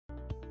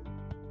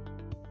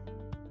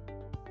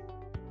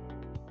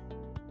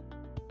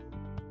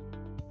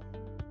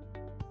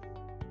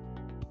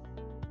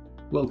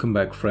Welcome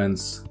back,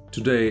 friends.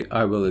 Today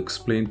I will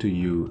explain to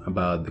you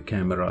about the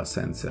camera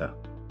sensor.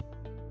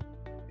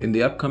 In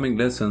the upcoming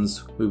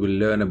lessons, we will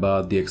learn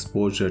about the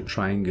exposure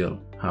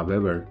triangle.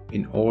 However,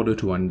 in order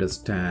to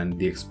understand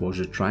the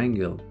exposure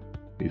triangle,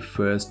 we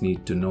first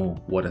need to know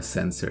what a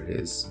sensor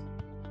is.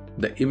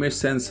 The image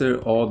sensor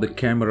or the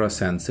camera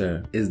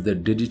sensor is the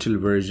digital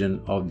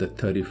version of the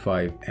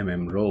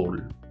 35mm roll,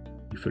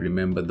 if you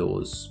remember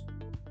those.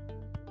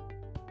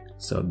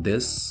 So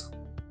this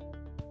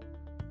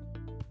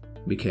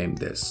became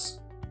this.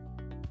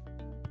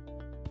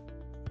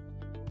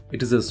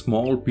 It is a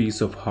small piece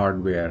of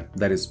hardware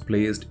that is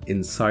placed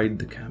inside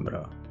the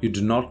camera. You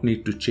do not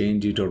need to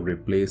change it or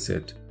replace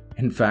it.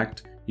 In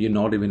fact, you're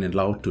not even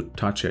allowed to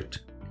touch it.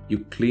 You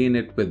clean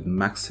it with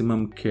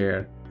maximum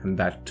care, and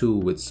that too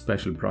with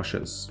special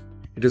brushes.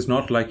 It is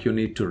not like you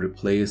need to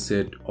replace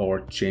it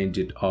or change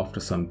it after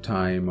some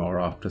time or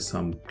after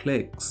some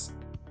clicks.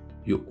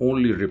 You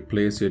only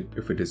replace it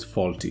if it is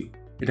faulty.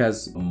 It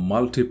has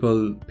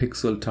multiple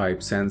pixel type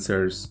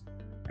sensors,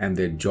 and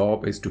their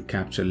job is to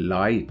capture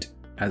light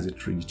as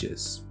it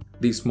reaches.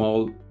 These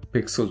small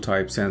pixel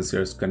type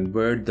sensors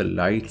convert the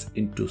lights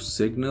into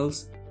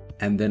signals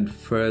and then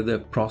further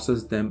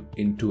process them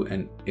into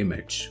an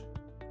image.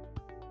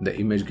 The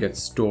image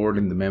gets stored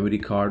in the memory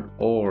card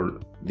or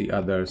the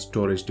other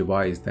storage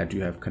device that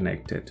you have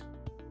connected.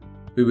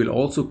 We will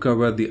also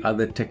cover the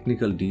other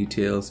technical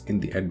details in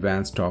the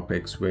advanced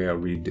topics where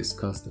we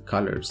discuss the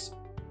colors.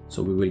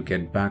 So we will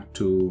get back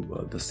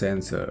to the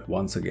sensor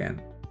once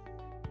again.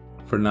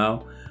 For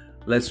now,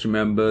 let's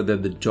remember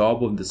that the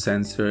job of the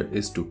sensor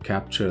is to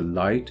capture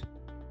light,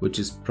 which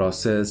is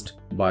processed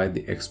by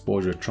the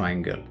exposure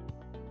triangle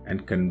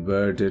and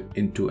convert it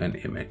into an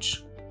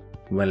image.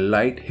 When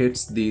light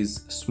hits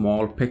these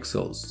small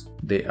pixels,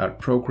 they are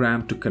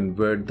programmed to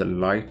convert the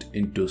light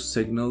into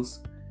signals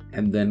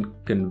and then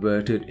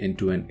convert it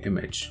into an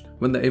image.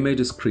 When the image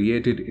is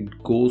created,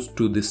 it goes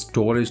to the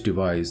storage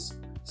device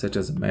such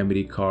as a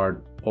memory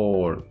card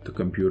or the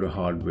computer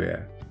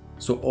hardware.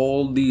 So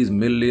all these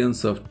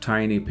millions of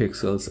tiny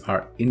pixels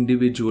are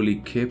individually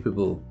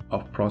capable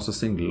of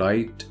processing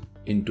light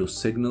into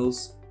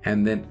signals,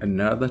 and then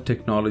another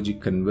technology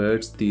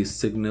converts these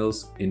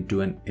signals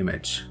into an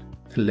image.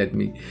 Let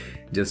me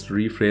just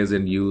rephrase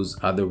and use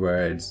other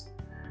words.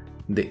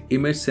 The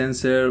image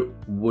sensor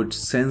would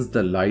sense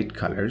the light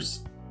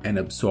colors and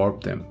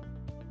absorb them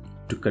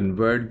to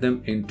convert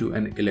them into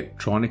an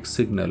electronic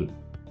signal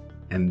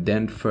and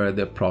then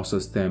further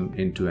process them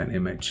into an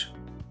image.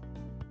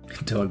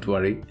 Don't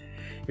worry,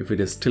 if it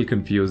is still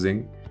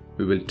confusing,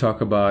 we will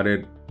talk about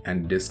it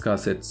and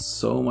discuss it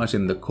so much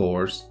in the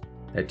course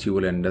that you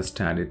will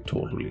understand it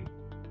totally.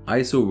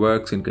 ISO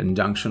works in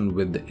conjunction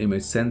with the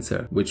image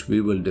sensor, which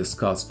we will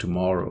discuss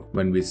tomorrow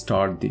when we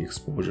start the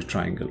exposure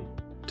triangle.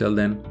 Till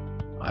then,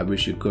 I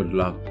wish you good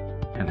luck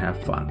and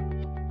have fun.